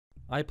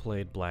I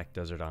played Black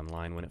Desert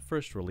Online when it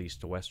first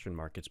released to Western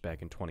markets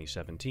back in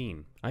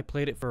 2017. I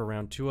played it for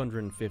around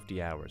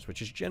 250 hours,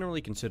 which is generally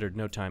considered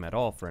no time at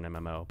all for an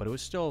MMO, but it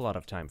was still a lot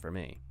of time for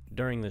me.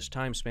 During this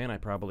time span, I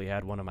probably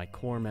had one of my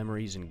core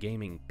memories in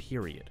gaming,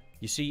 period.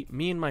 You see,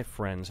 me and my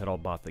friends had all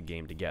bought the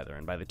game together,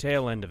 and by the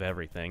tail end of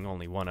everything,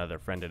 only one other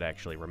friend had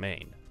actually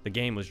remained. The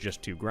game was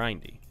just too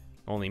grindy.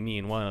 Only me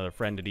and one other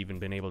friend had even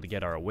been able to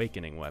get our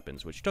awakening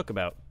weapons, which took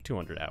about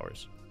 200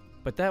 hours.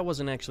 But that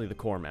wasn't actually the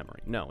core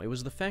memory. No, it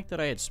was the fact that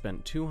I had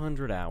spent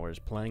 200 hours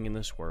playing in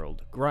this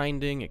world,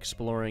 grinding,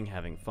 exploring,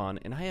 having fun,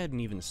 and I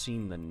hadn't even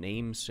seen the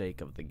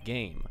namesake of the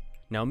game.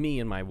 Now me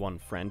and my one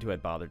friend who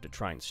had bothered to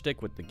try and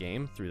stick with the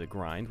game through the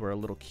grind were a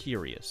little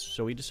curious,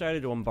 so we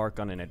decided to embark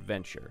on an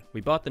adventure.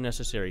 We bought the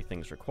necessary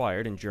things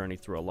required and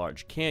journeyed through a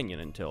large canyon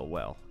until,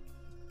 well,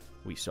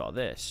 we saw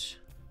this.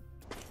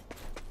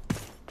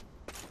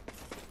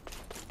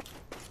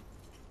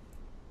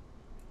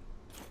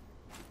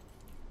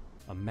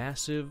 A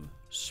massive,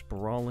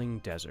 sprawling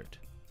desert.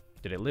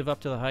 Did it live up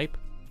to the hype?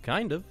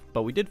 Kind of,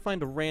 but we did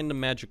find a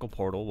random magical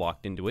portal,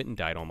 walked into it, and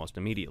died almost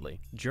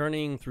immediately.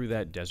 Journeying through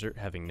that desert,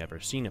 having never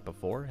seen it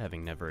before,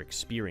 having never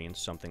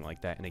experienced something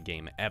like that in a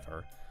game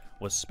ever,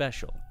 was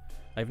special.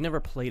 I've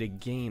never played a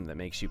game that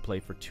makes you play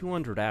for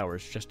 200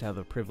 hours just to have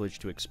the privilege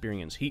to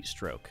experience heat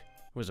stroke.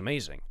 It was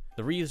amazing.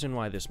 The reason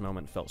why this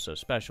moment felt so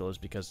special is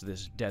because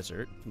this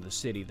desert, the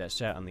city that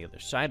sat on the other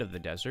side of the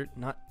desert,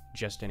 not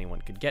just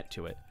anyone could get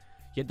to it.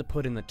 You had to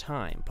put in the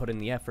time, put in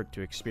the effort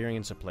to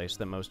experience a place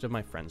that most of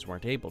my friends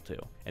weren't able to.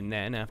 And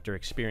then, after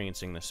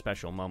experiencing this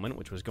special moment,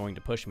 which was going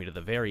to push me to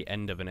the very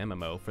end of an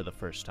MMO for the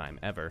first time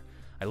ever,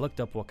 I looked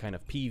up what kind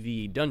of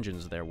PvE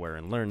dungeons there were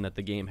and learned that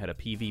the game had a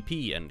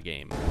PvP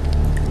endgame.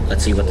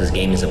 Let's see what this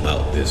game is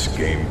about. This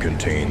game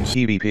contains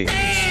PvP.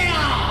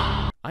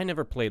 I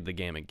never played the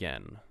game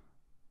again.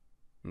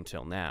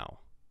 Until now.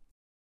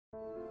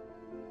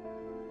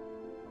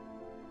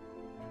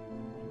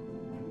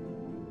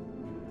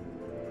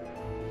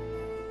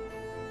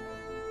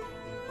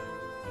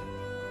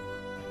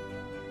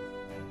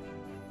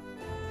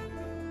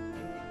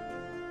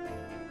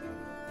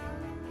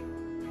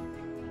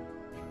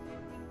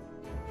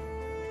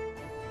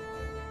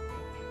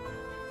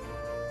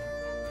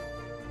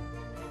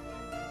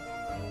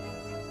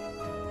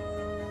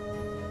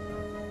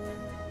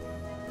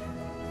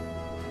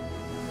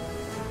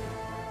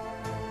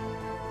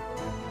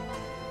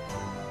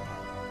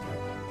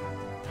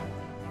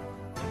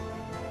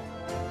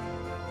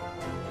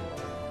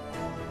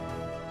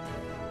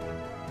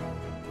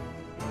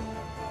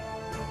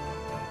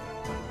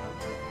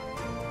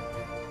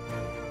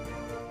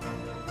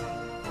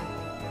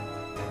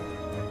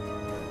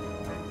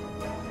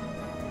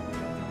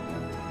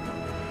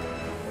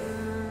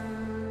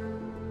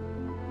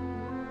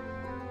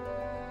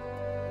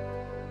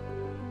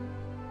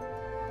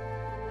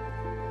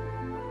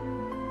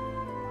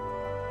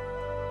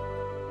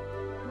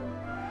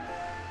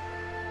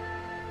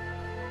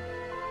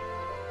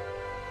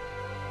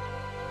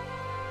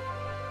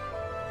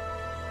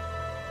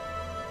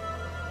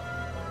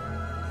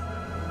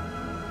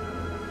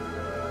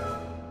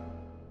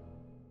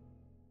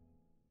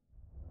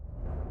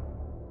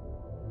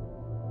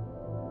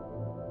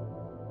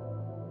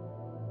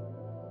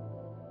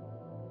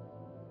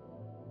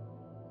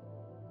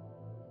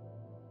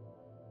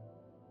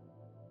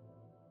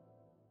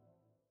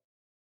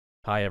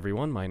 Hi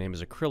everyone, my name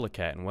is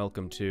Acrylicat and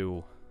welcome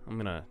to, I'm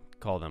gonna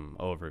call them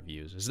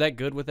overviews. Is that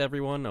good with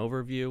everyone?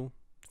 Overview?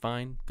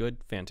 Fine? Good?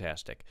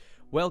 Fantastic.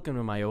 Welcome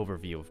to my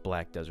overview of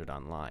Black Desert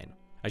Online.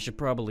 I should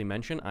probably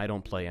mention I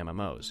don't play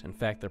MMOs. In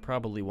fact, they're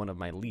probably one of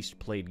my least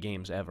played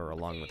games ever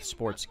along with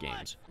sports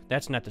games.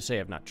 That's not to say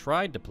I've not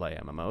tried to play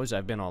MMOs,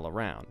 I've been all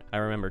around. I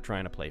remember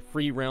trying to play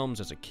Free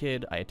Realms as a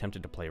kid, I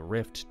attempted to play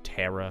Rift,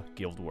 Terra,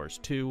 Guild Wars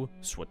 2,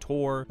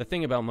 SWTOR. The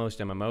thing about most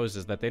MMOs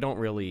is that they don't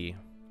really...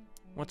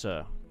 what's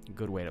a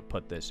good way to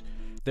put this?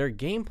 Their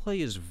gameplay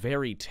is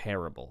very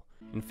terrible.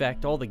 In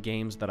fact, all the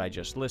games that I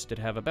just listed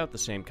have about the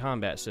same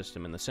combat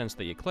system in the sense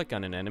that you click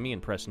on an enemy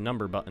and press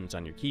number buttons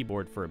on your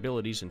keyboard for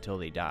abilities until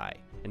they die.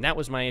 And that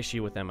was my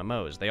issue with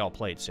MMOs, they all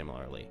played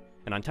similarly.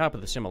 And on top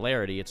of the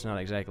similarity, it's not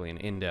exactly an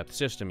in-depth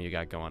system you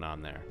got going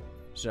on there.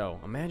 So,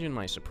 imagine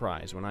my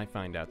surprise when I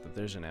find out that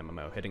there's an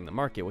MMO hitting the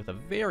market with a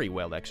very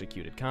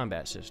well-executed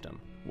combat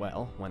system.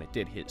 Well, when it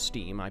did hit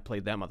Steam, I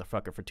played that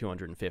motherfucker for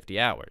 250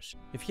 hours.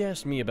 If you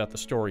asked me about the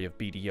story of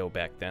BDO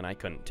back then, I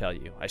couldn't tell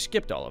you. I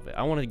skipped all of it.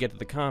 I wanted to get to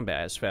the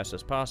combat as fast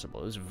as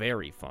possible. It was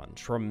very fun.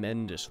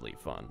 Tremendously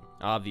fun.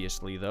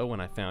 Obviously, though, when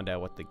I found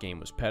out what the game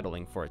was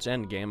peddling for its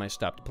endgame, I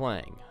stopped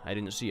playing. I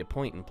didn't see a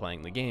point in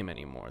playing the game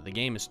anymore. The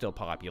game is still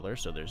popular,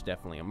 so there's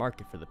definitely a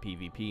market for the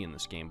PvP in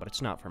this game, but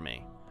it's not for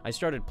me. I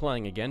started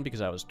playing again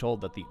because I was told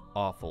that the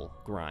awful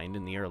grind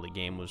in the early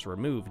game was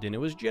removed, and it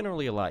was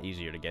generally a lot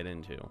easier to get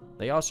into.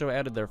 They also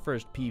added their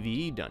first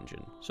PvE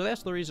dungeon, so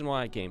that's the reason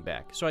why I came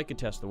back, so I could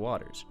test the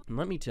waters. And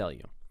let me tell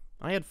you,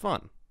 I had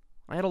fun.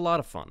 I had a lot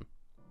of fun.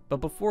 But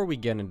before we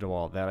get into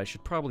all that, I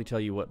should probably tell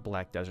you what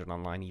Black Desert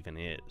Online even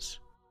is.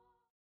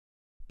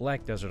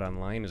 Black Desert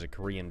Online is a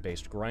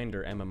Korean-based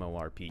grinder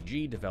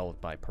MMORPG developed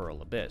by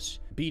Prologue.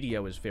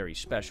 BDO is very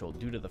special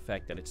due to the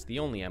fact that it's the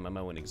only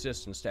MMO in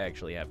existence to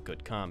actually have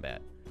good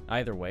combat.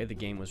 Either way, the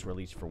game was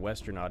released for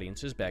Western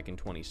audiences back in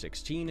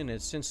 2016 and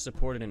has since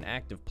supported an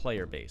active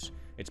player base.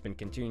 It's been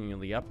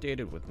continually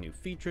updated with new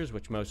features,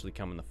 which mostly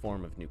come in the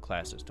form of new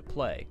classes to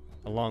play.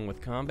 Along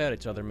with combat,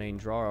 its other main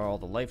draw are all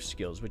the life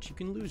skills, which you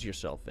can lose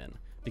yourself in,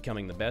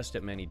 becoming the best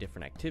at many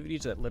different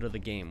activities that litter the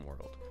game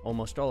world.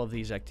 Almost all of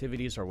these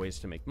activities are ways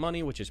to make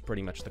money, which is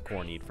pretty much the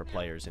core need for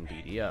players in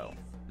BDO.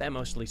 That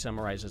mostly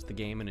summarizes the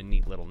game in a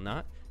neat little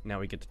knot. Now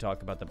we get to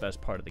talk about the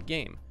best part of the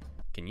game.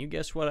 Can you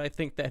guess what I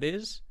think that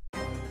is?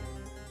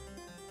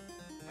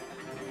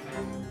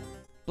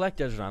 Black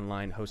Desert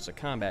Online hosts a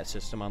combat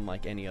system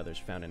unlike any others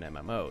found in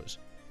MMOs.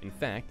 In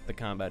fact, the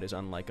combat is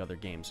unlike other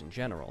games in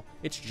general.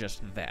 It's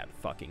just that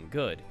fucking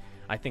good.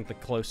 I think the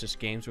closest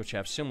games which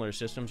have similar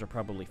systems are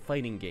probably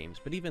fighting games,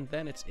 but even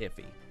then it's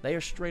iffy. They are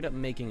straight up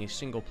making a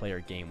single-player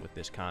game with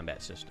this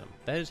combat system.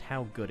 That is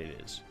how good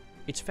it is.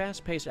 It's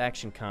fast-paced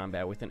action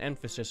combat with an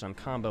emphasis on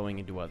comboing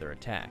into other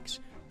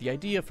attacks. The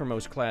idea for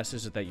most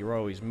classes is that you're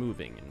always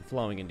moving and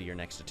flowing into your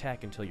next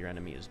attack until your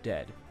enemy is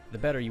dead. The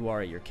better you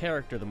are at your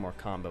character, the more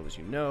combos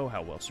you know,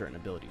 how well certain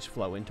abilities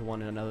flow into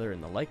one another,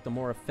 and the like, the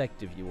more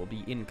effective you will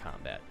be in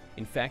combat.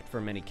 In fact,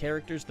 for many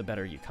characters, the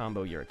better you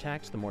combo your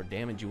attacks, the more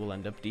damage you will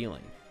end up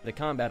dealing. The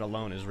combat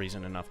alone is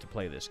reason enough to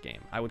play this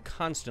game. I would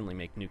constantly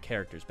make new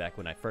characters back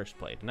when I first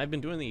played, and I've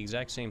been doing the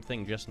exact same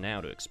thing just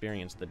now to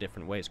experience the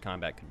different ways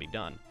combat could be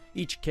done.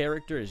 Each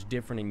character is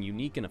different and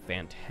unique in a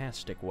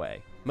fantastic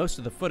way. Most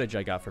of the footage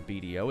I got for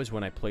BDO is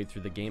when I played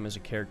through the game as a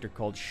character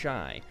called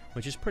Shai,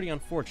 which is pretty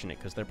unfortunate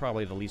because they're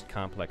probably the least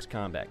complex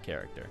combat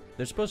character.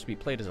 They're supposed to be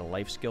played as a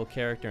life skill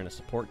character and a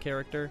support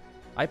character.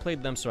 I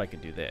played them so I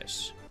could do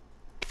this.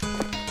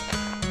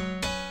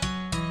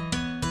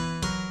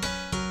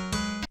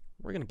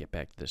 We're gonna get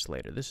back to this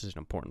later. This is an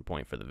important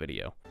point for the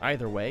video.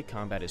 Either way,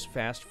 combat is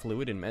fast,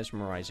 fluid, and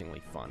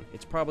mesmerizingly fun.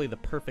 It's probably the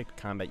perfect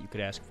combat you could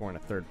ask for in a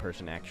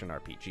third-person action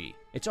RPG.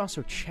 It's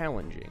also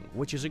challenging,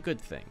 which is a good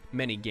thing.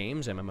 Many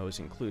games, MMOs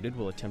included,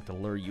 will attempt to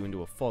lure you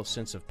into a false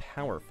sense of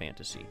power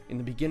fantasy. In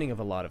the beginning of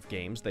a lot of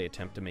games, they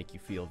attempt to make you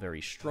feel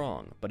very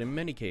strong, but in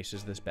many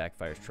cases this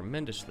backfires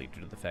tremendously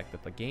due to the fact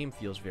that the game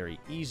feels very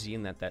easy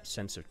and that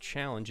sense of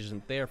challenge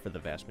isn't there for the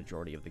vast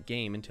majority of the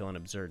game until an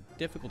absurd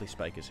difficulty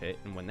spike is hit,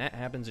 and when that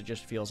happens it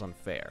just feels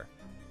unfair.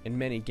 In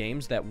many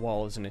games, that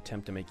wall is an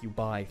attempt to make you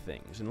buy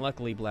things, and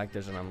luckily Black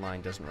Desert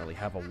Online doesn't really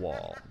have a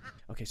wall.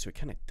 Okay, so it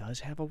kinda does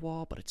have a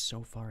wall, but it's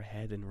so far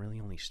ahead and really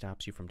only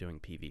stops you from doing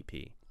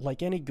PvP.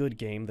 Like any good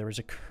game, there is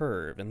a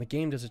curve, and the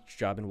game does its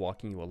job in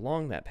walking you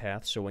along that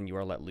path, so when you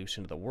are let loose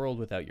into the world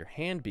without your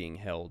hand being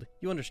held,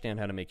 you understand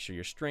how to make sure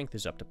your strength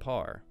is up to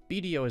par.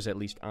 BDO is at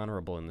least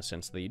honorable in the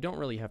sense that you don't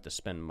really have to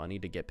spend money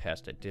to get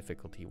past a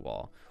difficulty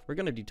wall. We're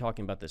gonna be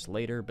talking about this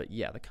later, but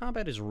yeah, the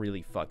combat is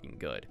really fucking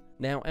good.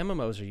 Now,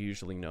 MMOs are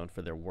usually known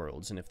for their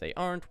worlds, and if they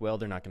aren't, well,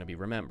 they're not gonna be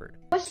remembered.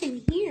 What's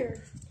in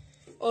here?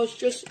 Oh, it's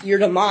just your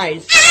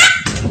demise.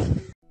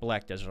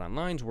 Black Desert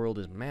Online's world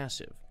is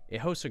massive.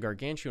 It hosts a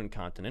gargantuan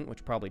continent,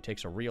 which probably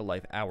takes a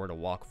real-life hour to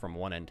walk from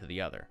one end to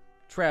the other.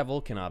 Travel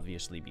can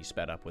obviously be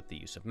sped up with the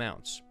use of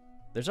mounts.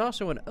 There's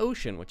also an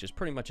ocean, which is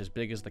pretty much as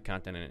big as the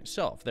continent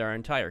itself. There are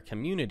entire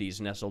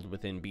communities nestled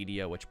within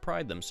BDO which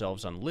pride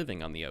themselves on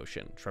living on the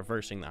ocean.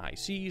 Traversing the high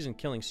seas and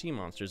killing sea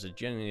monsters is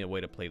genuinely a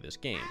way to play this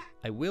game.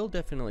 I will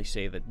definitely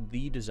say that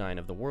the design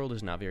of the world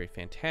is not very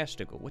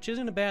fantastical, which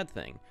isn't a bad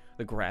thing.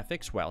 The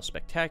graphics, while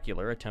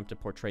spectacular, attempt to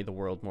portray the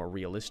world more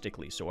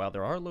realistically, so while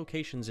there are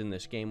locations in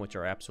this game which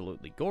are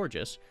absolutely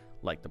gorgeous,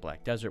 like the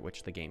Black Desert,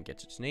 which the game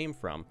gets its name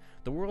from,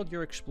 the world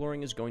you're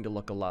exploring is going to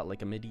look a lot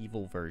like a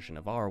medieval version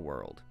of our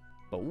world.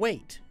 But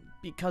wait,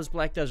 because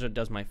Black Desert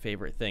does my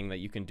favorite thing that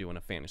you can do in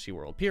a fantasy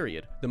world,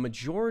 period. The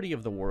majority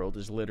of the world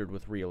is littered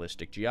with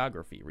realistic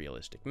geography,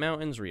 realistic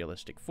mountains,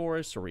 realistic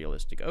forests, a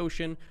realistic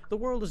ocean. The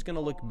world is going to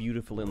look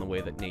beautiful in the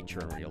way that nature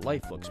in real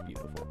life looks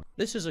beautiful.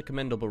 This is a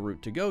commendable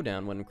route to go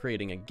down when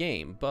creating a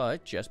game,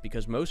 but just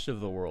because most of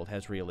the world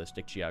has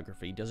realistic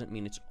geography doesn't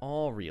mean it's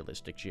all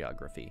realistic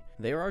geography.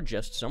 There are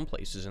just some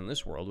places in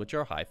this world which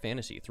are high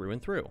fantasy through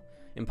and through.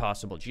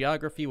 Impossible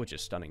geography, which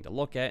is stunning to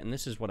look at, and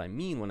this is what I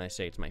mean when I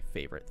say it's my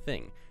favorite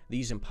thing.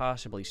 These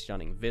impossibly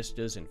stunning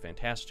vistas and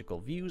fantastical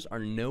views are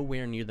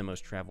nowhere near the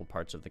most traveled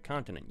parts of the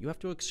continent. You have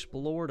to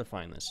explore to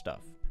find this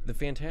stuff. The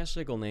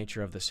fantastical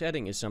nature of the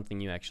setting is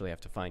something you actually have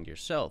to find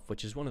yourself,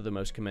 which is one of the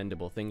most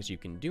commendable things you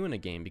can do in a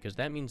game because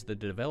that means the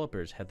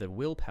developers have the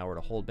willpower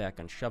to hold back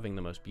on shoving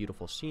the most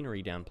beautiful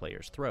scenery down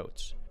players'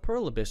 throats.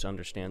 Prologue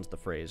understands the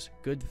phrase,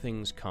 "Good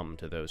things come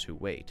to those who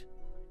wait."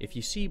 If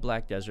you see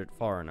Black Desert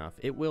far enough,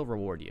 it will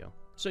reward you.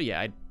 So yeah,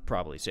 I'd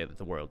probably say that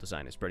the world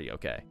design is pretty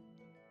okay.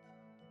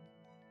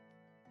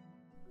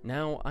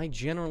 Now, I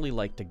generally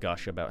like to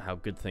gush about how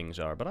good things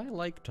are, but I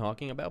like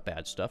talking about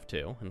bad stuff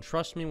too, and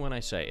trust me when I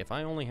say, if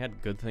I only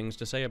had good things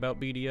to say about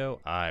BDO,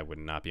 I would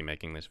not be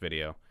making this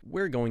video.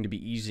 We're going to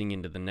be easing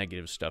into the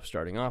negative stuff,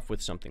 starting off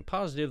with something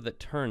positive that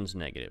turns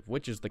negative,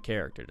 which is the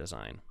character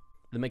design.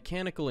 The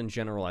mechanical and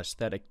general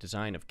aesthetic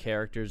design of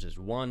characters is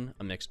 1,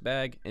 a mixed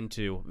bag, and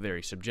 2,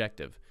 very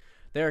subjective.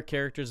 There are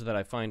characters that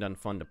I find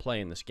unfun to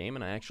play in this game,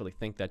 and I actually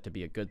think that to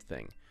be a good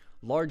thing.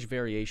 Large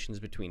variations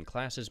between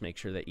classes make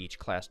sure that each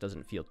class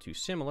doesn't feel too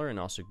similar and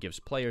also gives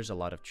players a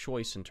lot of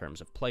choice in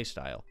terms of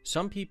playstyle.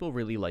 Some people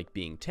really like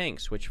being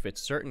tanks, which fits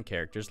certain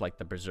characters like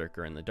the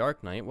Berserker and the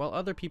Dark Knight, while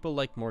other people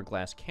like more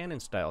glass cannon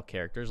style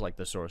characters like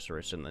the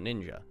Sorceress and the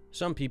Ninja.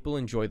 Some people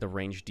enjoy the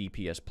ranged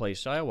DPS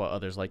playstyle, while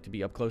others like to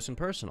be up close and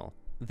personal.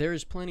 There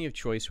is plenty of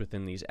choice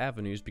within these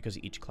avenues because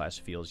each class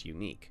feels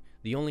unique.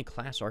 The only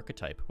class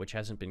archetype which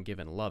hasn't been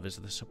given love is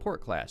the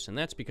support class, and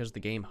that's because the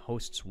game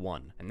hosts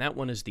one, and that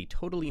one is the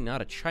totally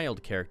not a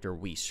child character,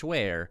 we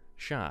swear,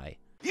 Shai.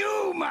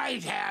 You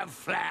might have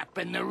Flap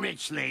and the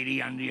rich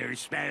lady under your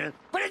spell,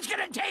 but it's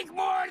gonna take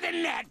more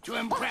than that to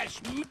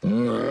impress me. Am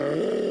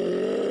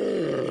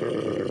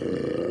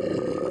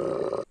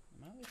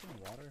I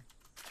leaking water?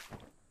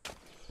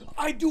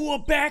 I do a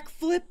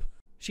backflip!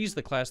 She's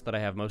the class that I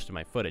have most of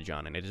my footage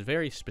on, and it is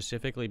very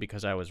specifically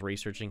because I was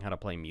researching how to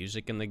play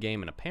music in the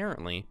game, and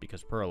apparently,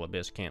 because Pearl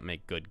Abyss can't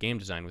make good game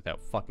design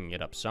without fucking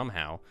it up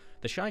somehow,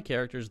 the Shai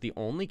character is the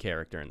only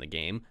character in the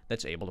game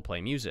that's able to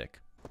play music.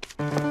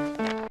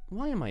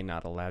 Why am I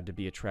not allowed to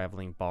be a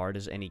traveling bard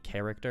as any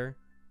character?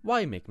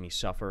 Why make me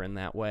suffer in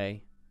that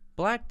way?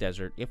 Black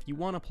Desert, if you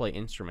want to play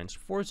instruments,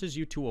 forces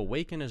you to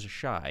awaken as a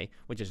Shai,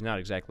 which is not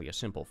exactly a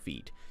simple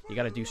feat. You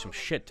gotta do some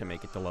shit to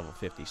make it to level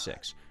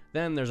 56.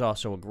 Then there's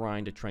also a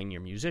grind to train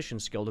your musician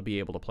skill to be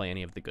able to play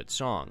any of the good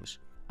songs.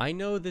 I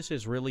know this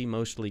is really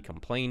mostly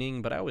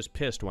complaining, but I was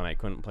pissed when I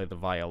couldn't play the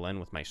violin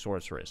with my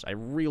sorceress. I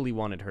really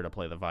wanted her to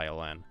play the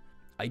violin.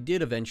 I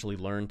did eventually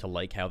learn to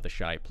like how the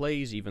Shai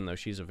plays, even though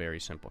she's a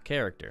very simple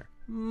character.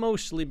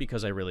 Mostly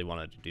because I really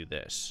wanted to do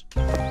this.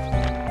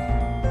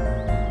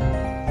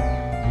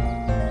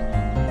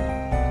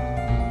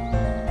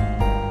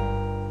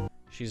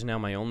 She's now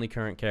my only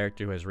current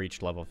character who has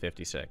reached level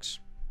 56.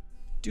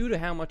 Due to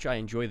how much I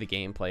enjoy the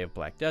gameplay of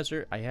Black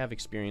Desert, I have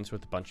experience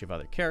with a bunch of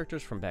other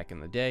characters from back in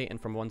the day and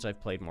from ones I've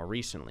played more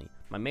recently.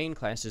 My main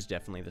class is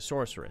definitely the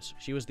Sorceress.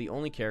 She was the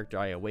only character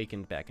I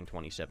awakened back in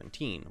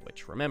 2017,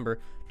 which, remember,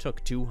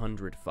 took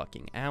 200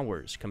 fucking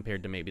hours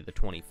compared to maybe the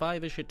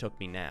 25-ish it took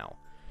me now.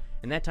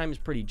 And that time is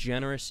pretty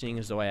generous, seeing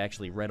as though I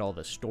actually read all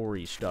the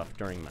story stuff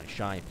during my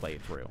Shai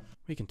playthrough.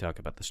 We can talk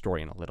about the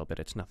story in a little bit,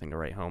 it's nothing to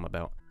write home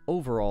about.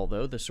 Overall,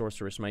 though, the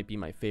Sorceress might be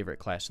my favorite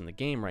class in the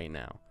game right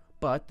now.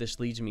 But this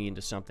leads me into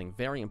something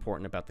very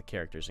important about the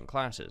characters and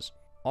classes.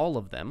 All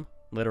of them,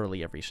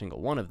 literally every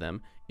single one of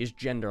them, is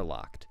gender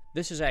locked.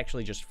 This is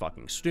actually just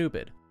fucking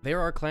stupid.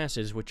 There are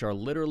classes which are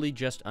literally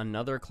just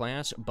another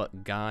class,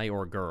 but guy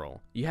or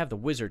girl. You have the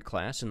wizard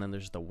class, and then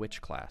there's the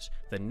witch class,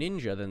 the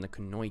ninja, then the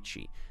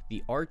kunoichi,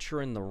 the archer,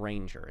 and the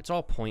ranger. It's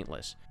all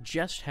pointless.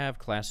 Just have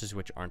classes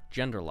which aren't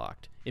gender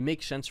locked. It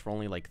makes sense for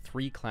only like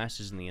 3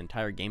 classes in the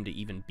entire game to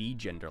even be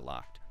gender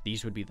locked.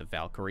 These would be the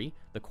Valkyrie,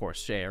 the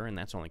Corsair, and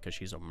that's only because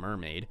she's a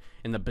mermaid,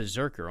 and the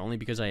Berserker, only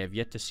because I have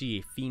yet to see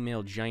a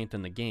female giant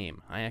in the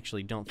game. I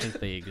actually don't think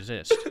they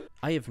exist.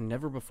 I have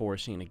never before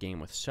seen a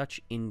game with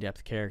such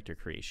in-depth character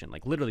creation.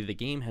 Like, literally, the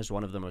game has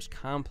one of the most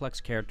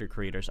complex character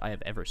creators I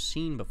have ever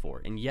seen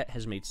before, and yet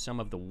has made some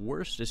of the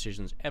worst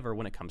decisions ever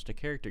when it comes to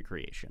character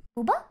creation.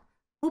 Booba?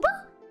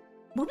 Booba?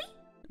 Booby?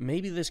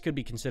 Maybe this could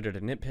be considered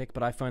a nitpick,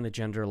 but I find the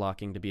gender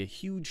locking to be a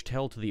huge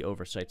tell to the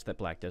oversights that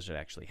Black Desert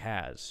actually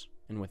has.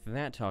 And with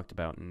that talked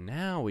about,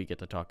 now we get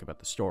to talk about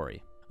the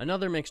story.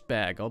 Another mixed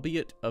bag,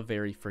 albeit a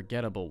very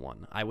forgettable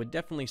one. I would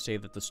definitely say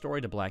that the story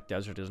to Black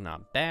Desert is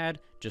not bad,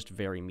 just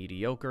very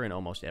mediocre in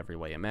almost every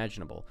way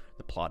imaginable.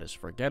 The plot is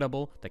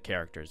forgettable, the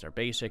characters are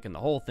basic, and the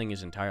whole thing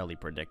is entirely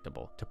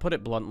predictable. To put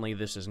it bluntly,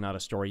 this is not a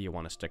story you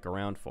want to stick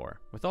around for.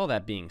 With all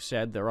that being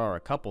said, there are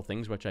a couple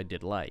things which I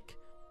did like.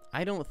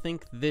 I don't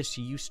think this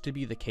used to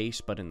be the case,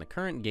 but in the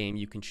current game,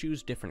 you can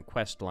choose different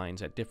quest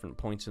lines at different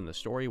points in the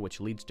story, which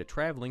leads to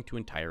traveling to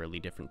entirely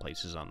different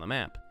places on the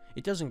map.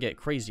 It doesn't get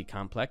crazy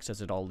complex,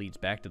 as it all leads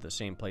back to the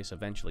same place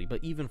eventually,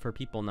 but even for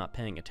people not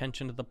paying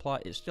attention to the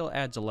plot, it still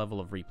adds a level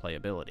of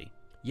replayability.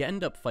 You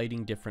end up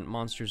fighting different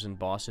monsters and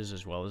bosses,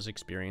 as well as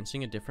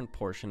experiencing a different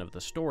portion of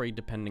the story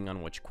depending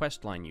on which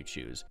questline you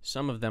choose.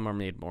 Some of them are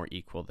made more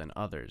equal than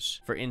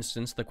others. For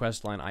instance, the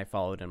questline I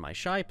followed in my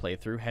Shai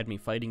playthrough had me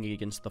fighting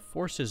against the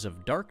forces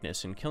of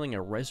darkness and killing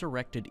a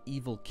resurrected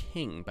evil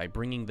king by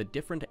bringing the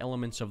different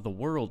elements of the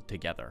world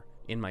together.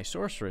 In my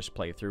sorceress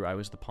playthrough, I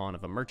was the pawn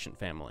of a merchant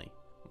family.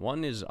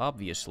 One is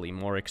obviously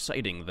more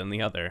exciting than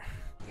the other.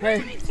 Hey,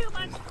 Too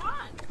much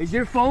fun. is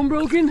your phone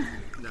broken?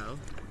 No.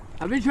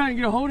 I've been trying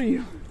to get a hold of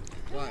you.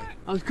 Why?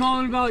 I was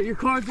calling about your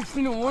car's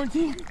extended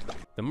warranty.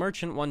 The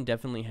merchant one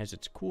definitely has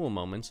its cool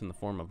moments in the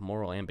form of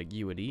moral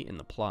ambiguity in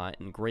the plot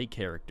and great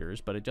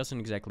characters, but it doesn't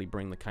exactly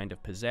bring the kind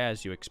of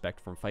pizzazz you expect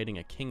from fighting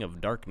a king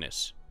of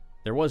darkness.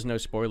 There was no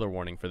spoiler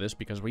warning for this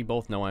because we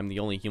both know I'm the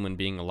only human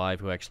being alive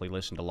who actually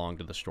listened along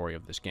to the story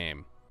of this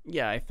game.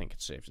 Yeah, I think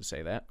it's safe to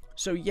say that.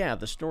 So yeah,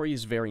 the story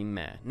is very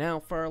meh. Now,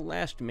 for our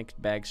last mixed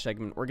bag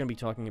segment, we're going to be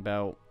talking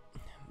about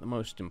the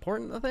most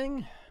important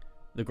thing?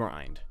 The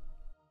grind.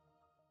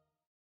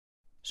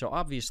 So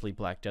obviously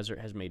Black Desert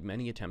has made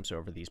many attempts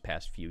over these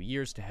past few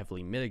years to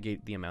heavily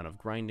mitigate the amount of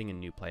grinding a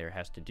new player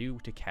has to do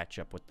to catch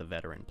up with the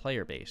veteran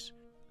player base.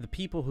 The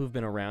people who've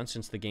been around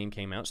since the game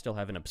came out still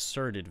have an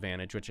absurd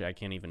advantage, which I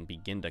can't even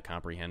begin to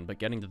comprehend, but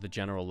getting to the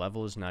general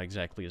level is not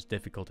exactly as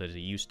difficult as it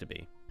used to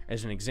be.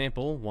 As an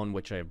example, one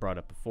which I have brought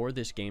up before,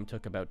 this game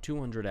took about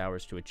 200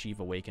 hours to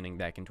achieve Awakening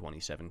back in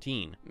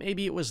 2017.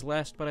 Maybe it was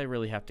less, but I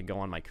really have to go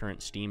on my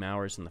current Steam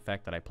hours and the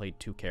fact that I played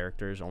 2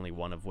 characters, only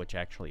one of which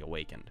actually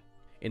awakened.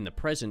 In the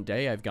present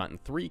day, I've gotten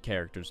 3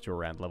 characters to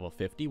around level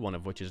 50, one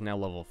of which is now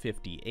level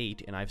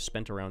 58, and I've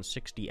spent around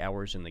 60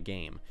 hours in the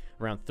game.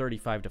 Around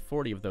 35 to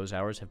 40 of those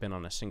hours have been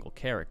on a single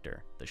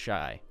character, the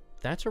Shai.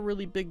 That's a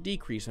really big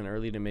decrease in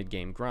early to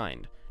mid-game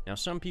grind. Now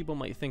some people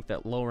might think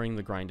that lowering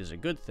the grind is a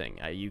good thing,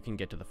 you can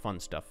get to the fun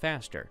stuff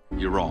faster.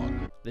 You're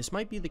wrong. This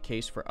might be the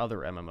case for other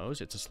MMOs,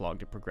 it's a slog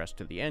to progress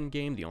to the end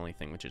game, the only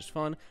thing which is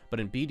fun,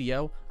 but in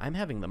BDO, I'm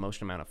having the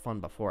most amount of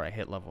fun before I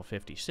hit level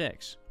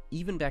 56.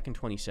 Even back in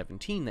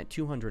 2017, that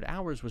 200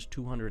 hours was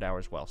 200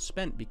 hours well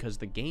spent because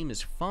the game is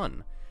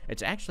fun.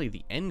 It's actually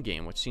the end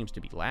game which seems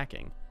to be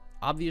lacking.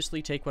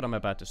 Obviously, take what I'm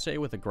about to say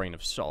with a grain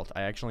of salt.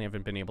 I actually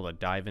haven't been able to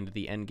dive into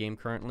the end game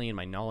currently, and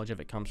my knowledge of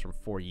it comes from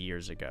 4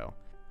 years ago.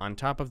 On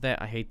top of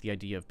that, I hate the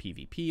idea of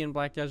PvP in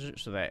Black Desert,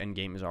 so that end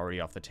game is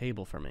already off the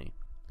table for me.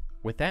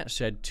 With that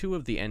said, 2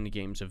 of the end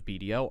games of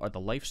BDO are the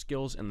life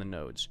skills and the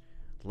nodes.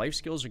 Life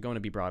skills are going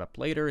to be brought up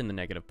later in the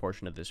negative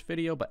portion of this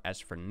video, but as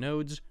for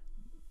nodes,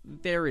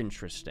 they're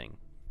interesting.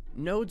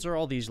 Nodes are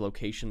all these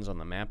locations on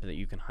the map that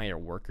you can hire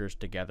workers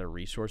to gather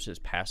resources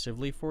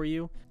passively for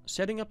you.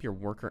 Setting up your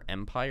worker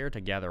empire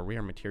to gather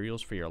rare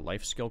materials for your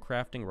life skill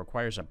crafting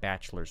requires a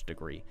bachelor's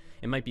degree.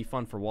 It might be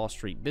fun for Wall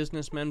Street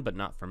businessmen, but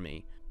not for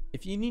me.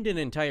 If you need an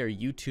entire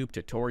YouTube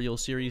tutorial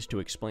series to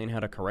explain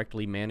how to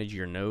correctly manage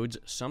your nodes,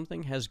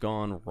 something has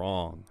gone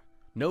wrong.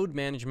 Node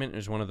management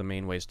is one of the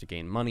main ways to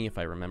gain money if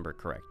I remember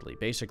correctly,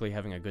 basically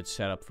having a good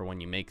setup for when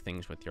you make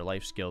things with your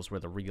life skills where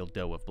the real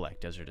dough of Black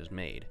Desert is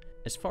made.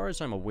 As far as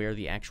I'm aware,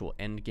 the actual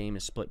end game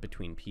is split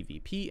between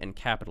PvP and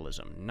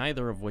Capitalism,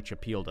 neither of which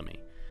appeal to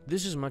me.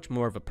 This is much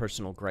more of a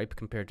personal gripe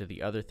compared to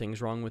the other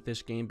things wrong with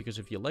this game, because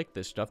if you like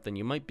this stuff then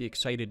you might be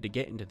excited to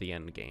get into the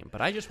end game, but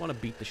I just want to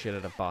beat the shit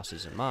out of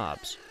bosses and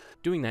mobs.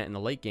 Doing that in the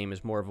late game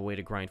is more of a way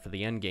to grind for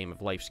the end game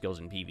of life skills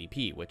and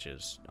PvP, which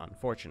is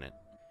unfortunate.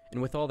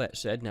 And with all that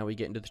said, now we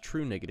get into the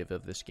true negative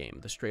of this game,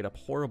 the straight up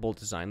horrible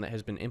design that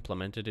has been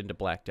implemented into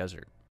Black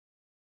Desert.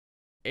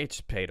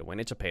 It's pay to win,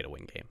 it's a pay to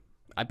win game.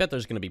 I bet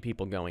there's going to be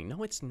people going,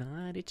 no it's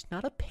not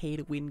a pay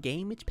to win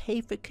game, it's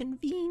pay for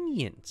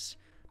convenience.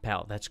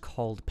 Pal, that's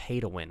called pay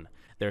to win.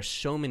 There's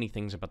so many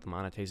things about the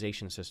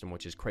monetization system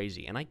which is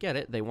crazy, and I get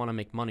it, they want to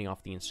make money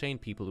off the insane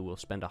people who will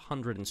spend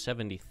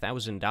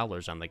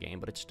 $170,000 on the game,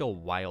 but it's still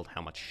wild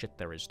how much shit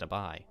there is to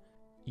buy.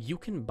 You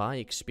can buy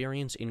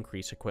experience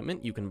increase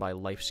equipment, you can buy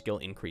life skill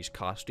increase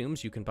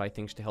costumes, you can buy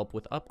things to help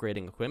with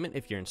upgrading equipment.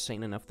 If you're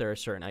insane enough, there are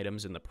certain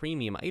items in the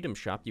premium item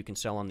shop you can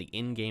sell on the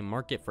in-game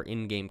market for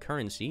in-game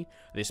currency.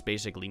 This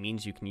basically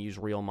means you can use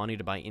real money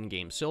to buy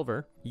in-game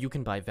silver. You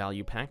can buy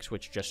value packs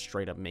which just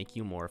straight up make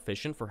you more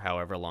efficient for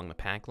however long the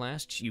pack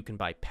lasts. You can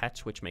buy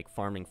pets which make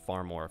farming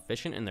far more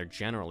efficient, and they're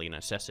generally a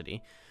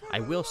necessity.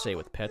 I will say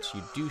with pets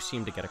you do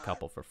seem to get a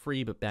couple for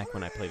free, but back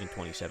when I played in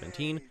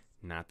 2017,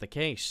 not the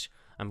case.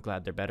 I'm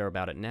glad they're better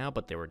about it now,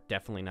 but they were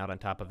definitely not on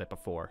top of it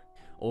before.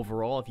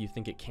 Overall, if you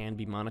think it can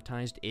be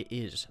monetized, it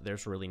is.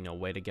 There's really no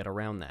way to get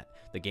around that.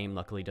 The game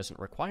luckily doesn't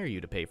require you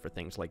to pay for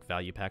things like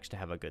value packs to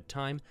have a good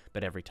time,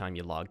 but every time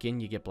you log in,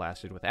 you get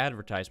blasted with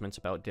advertisements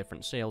about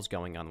different sales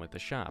going on with the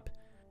shop.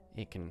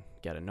 It can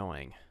get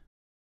annoying.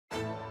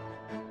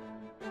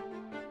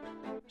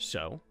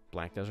 So,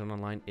 Black Desert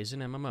Online is an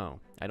MMO.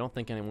 I don't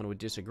think anyone would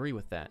disagree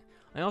with that.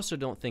 I also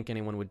don't think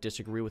anyone would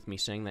disagree with me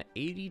saying that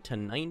 80 to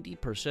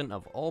 90%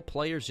 of all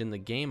players in the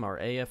game are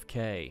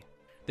AFK.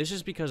 This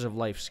is because of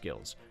life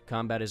skills.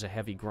 Combat is a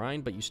heavy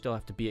grind, but you still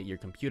have to be at your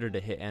computer to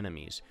hit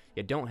enemies.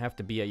 You don't have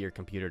to be at your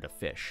computer to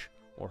fish,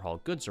 or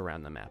haul goods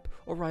around the map,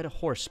 or ride a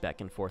horse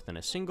back and forth in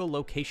a single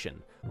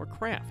location, or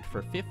craft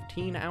for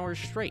 15 hours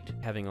straight.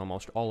 Having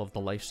almost all of the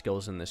life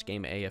skills in this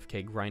game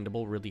AFK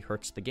grindable really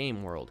hurts the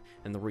game world,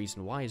 and the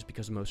reason why is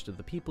because most of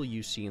the people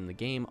you see in the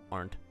game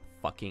aren't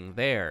fucking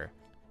there.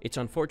 It's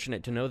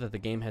unfortunate to know that the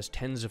game has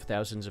tens of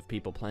thousands of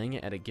people playing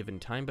it at a given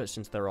time, but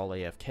since they're all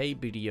AFK,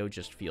 BDO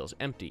just feels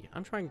empty.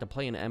 I'm trying to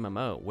play an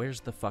MMO, where's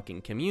the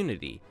fucking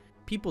community?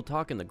 People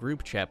talk in the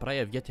group chat, but I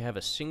have yet to have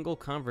a single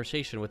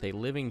conversation with a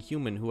living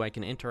human who I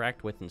can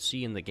interact with and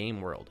see in the game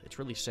world. It's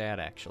really sad,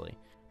 actually.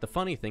 The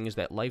funny thing is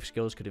that life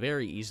skills could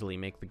very easily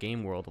make the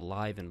game world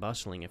alive and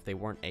bustling if they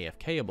weren't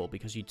AFK-able,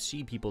 because you'd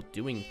see people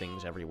doing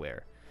things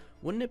everywhere.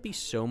 Wouldn't it be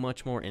so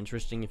much more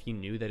interesting if you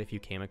knew that if you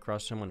came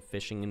across someone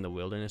fishing in the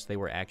wilderness, they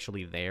were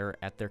actually there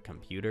at their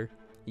computer?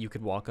 You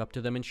could walk up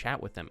to them and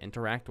chat with them,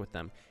 interact with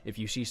them. If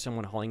you see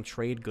someone hauling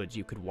trade goods,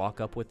 you could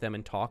walk up with them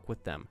and talk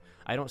with them.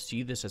 I don't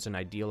see this as an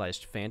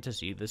idealized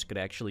fantasy, this could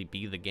actually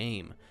be the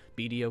game.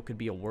 BDO could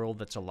be a world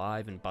that's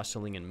alive and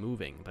bustling and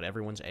moving, but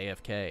everyone's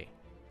AFK.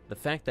 The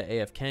fact that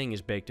AFKing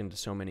is baked into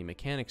so many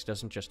mechanics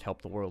doesn't just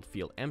help the world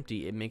feel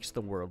empty, it makes the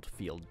world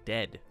feel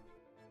dead.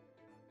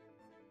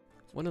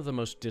 One of the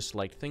most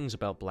disliked things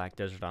about Black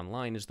Desert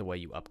Online is the way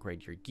you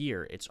upgrade your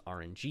gear. It's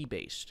RNG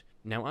based.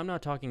 Now, I'm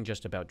not talking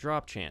just about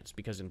drop chance,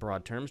 because in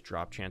broad terms,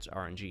 drop chance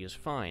RNG is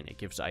fine. It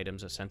gives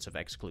items a sense of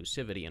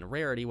exclusivity and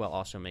rarity while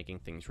also making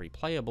things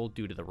replayable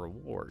due to the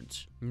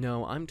rewards.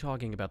 No, I'm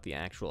talking about the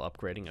actual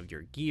upgrading of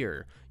your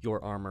gear,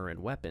 your armor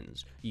and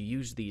weapons. You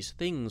use these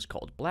things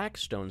called black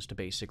stones to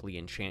basically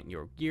enchant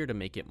your gear to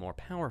make it more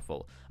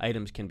powerful.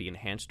 Items can be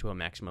enhanced to a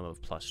maximum of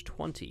plus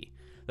 20.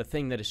 The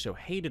thing that is so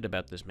hated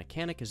about this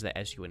mechanic is that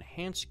as you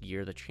enhance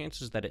gear, the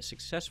chances that it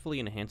successfully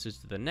enhances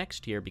to the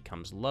next tier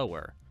becomes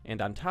lower.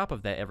 And on top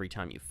of that, every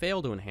time you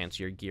fail to enhance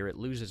your gear, it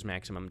loses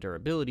maximum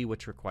durability,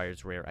 which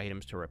requires rare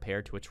items to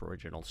repair to its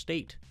original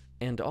state.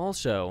 And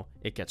also,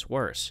 it gets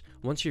worse.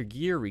 Once your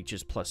gear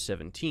reaches plus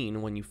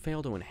 17, when you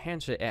fail to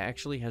enhance it, it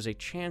actually has a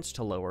chance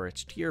to lower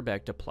its tier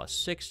back to plus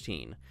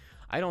 16.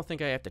 I don't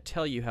think I have to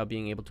tell you how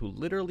being able to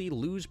literally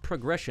lose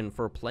progression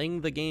for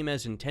playing the game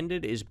as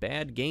intended is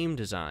bad game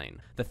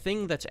design. The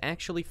thing that's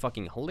actually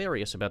fucking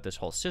hilarious about this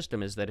whole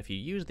system is that if you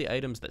use the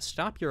items that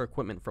stop your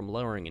equipment from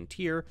lowering in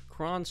tier,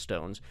 cron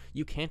stones,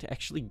 you can't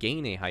actually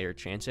gain a higher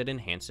chance at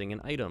enhancing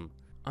an item.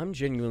 I'm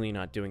genuinely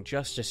not doing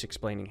justice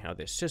explaining how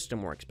this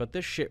system works, but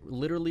this shit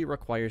literally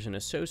requires an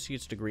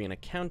associate's degree in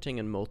accounting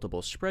and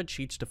multiple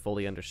spreadsheets to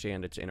fully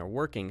understand its inner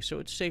working, so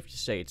it's safe to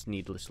say it's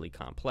needlessly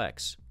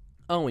complex.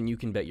 Oh, and you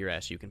can bet your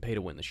ass you can pay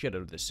to win the shit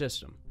out of this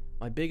system.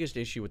 My biggest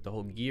issue with the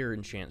whole gear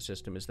enchant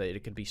system is that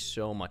it could be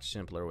so much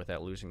simpler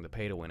without losing the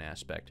pay-to-win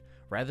aspect.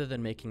 Rather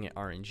than making it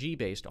RNG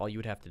based, all you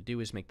would have to do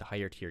is make the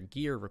higher tier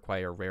gear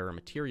require rarer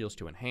materials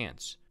to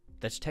enhance.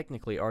 That's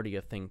technically already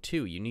a thing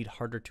too. You need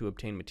harder to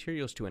obtain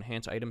materials to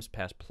enhance items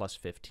past plus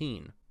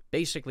 15.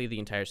 Basically, the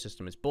entire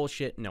system is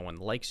bullshit, no one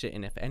likes it,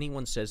 and if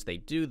anyone says they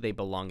do, they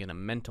belong in a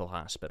mental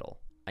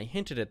hospital. I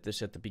hinted at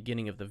this at the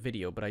beginning of the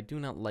video, but I do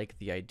not like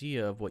the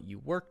idea of what you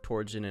work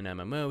towards in an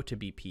MMO to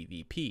be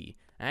PvP.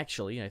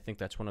 Actually, I think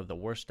that's one of the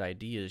worst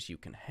ideas you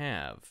can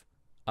have.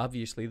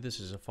 Obviously, this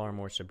is a far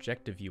more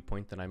subjective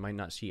viewpoint that I might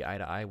not see eye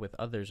to eye with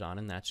others on,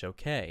 and that's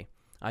okay.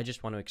 I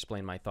just want to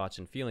explain my thoughts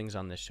and feelings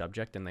on this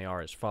subject, and they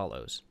are as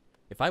follows.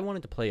 If I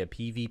wanted to play a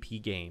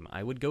PvP game,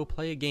 I would go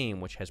play a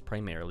game which has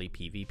primarily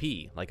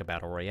PvP, like a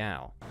Battle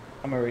Royale.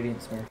 I'm a Radiant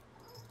Smurf.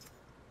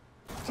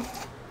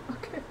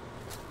 Okay.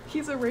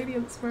 He's a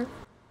Radiant Smurf.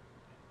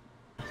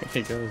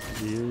 He goes,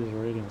 he is a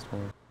Radiant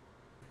Smurf.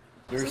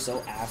 You're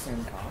so ass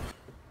in comp.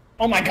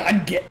 Oh my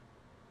god, get!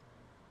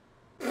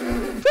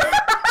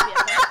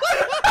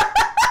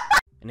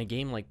 In a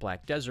game like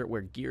Black Desert,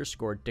 where gear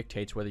score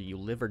dictates whether you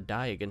live or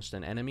die against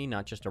an enemy,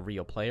 not just a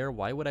real player,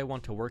 why would I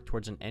want to work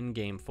towards an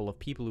endgame full of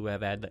people who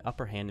have had the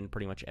upper hand in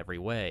pretty much every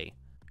way?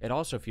 It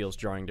also feels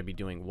jarring to be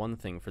doing one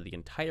thing for the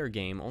entire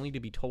game, only to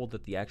be told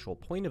that the actual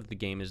point of the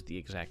game is the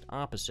exact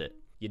opposite.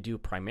 You do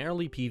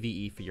primarily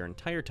PvE for your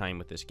entire time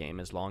with this game,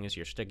 as long as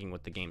you're sticking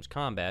with the game's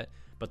combat,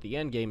 but the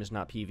end game is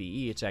not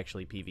PvE, it's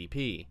actually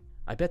PvP.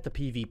 I bet the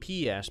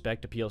PvP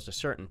aspect appeals to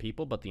certain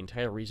people, but the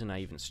entire reason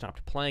I even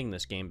stopped playing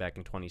this game back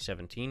in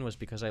 2017 was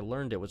because I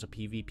learned it was a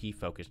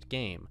PvP-focused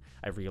game.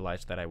 I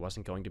realized that I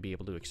wasn't going to be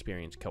able to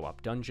experience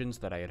co-op dungeons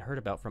that I had heard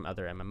about from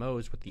other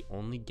MMOs with the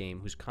only game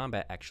whose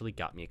combat actually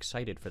got me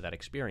excited for that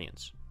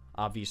experience.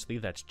 Obviously,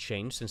 that's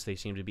changed since they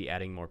seem to be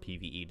adding more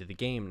PvE to the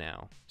game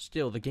now.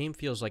 Still, the game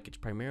feels like it's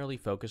primarily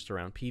focused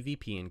around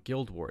PvP and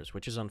Guild Wars,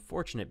 which is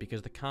unfortunate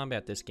because the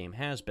combat this game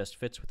has best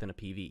fits within a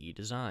PvE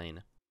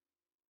design.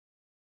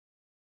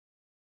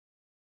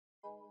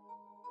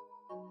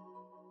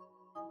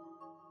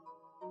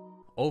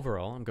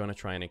 Overall, I'm going to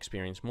try and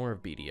experience more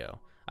of BDO.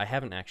 I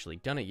haven't actually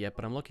done it yet,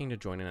 but I'm looking to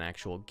join an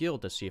actual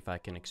guild to see if I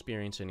can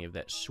experience any of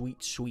that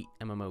sweet, sweet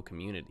MMO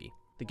community.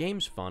 The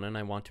game's fun, and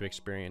I want to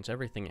experience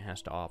everything it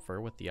has to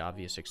offer, with the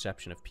obvious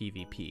exception of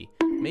PvP.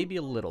 Maybe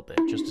a little bit,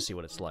 just to see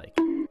what it's like.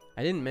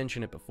 I didn't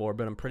mention it before,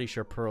 but I'm pretty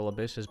sure Prologue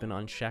has been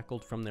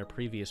unshackled from their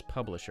previous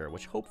publisher,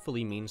 which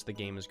hopefully means the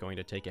game is going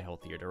to take a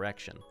healthier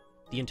direction.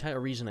 The entire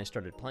reason I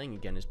started playing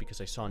again is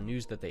because I saw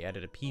news that they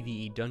added a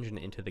PvE dungeon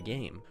into the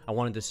game. I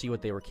wanted to see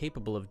what they were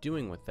capable of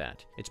doing with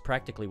that. It's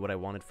practically what I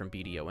wanted from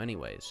BDO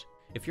anyways.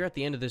 If you're at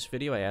the end of this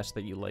video, I ask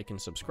that you like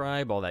and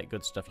subscribe, all that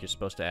good stuff you're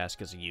supposed to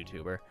ask as a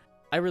YouTuber.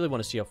 I really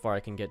want to see how far I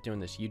can get doing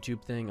this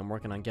YouTube thing. I'm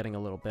working on getting a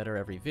little better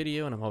every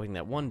video, and I'm hoping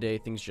that one day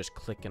things just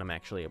click and I'm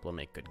actually able to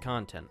make good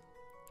content.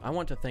 I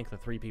want to thank the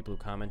 3 people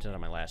who commented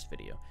on my last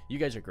video. You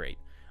guys are great.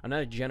 I'm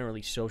not a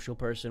generally social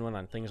person when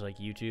on things like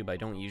YouTube. I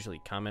don't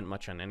usually comment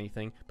much on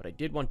anything, but I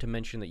did want to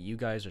mention that you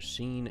guys are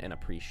seen and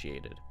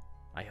appreciated.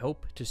 I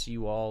hope to see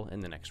you all in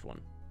the next one.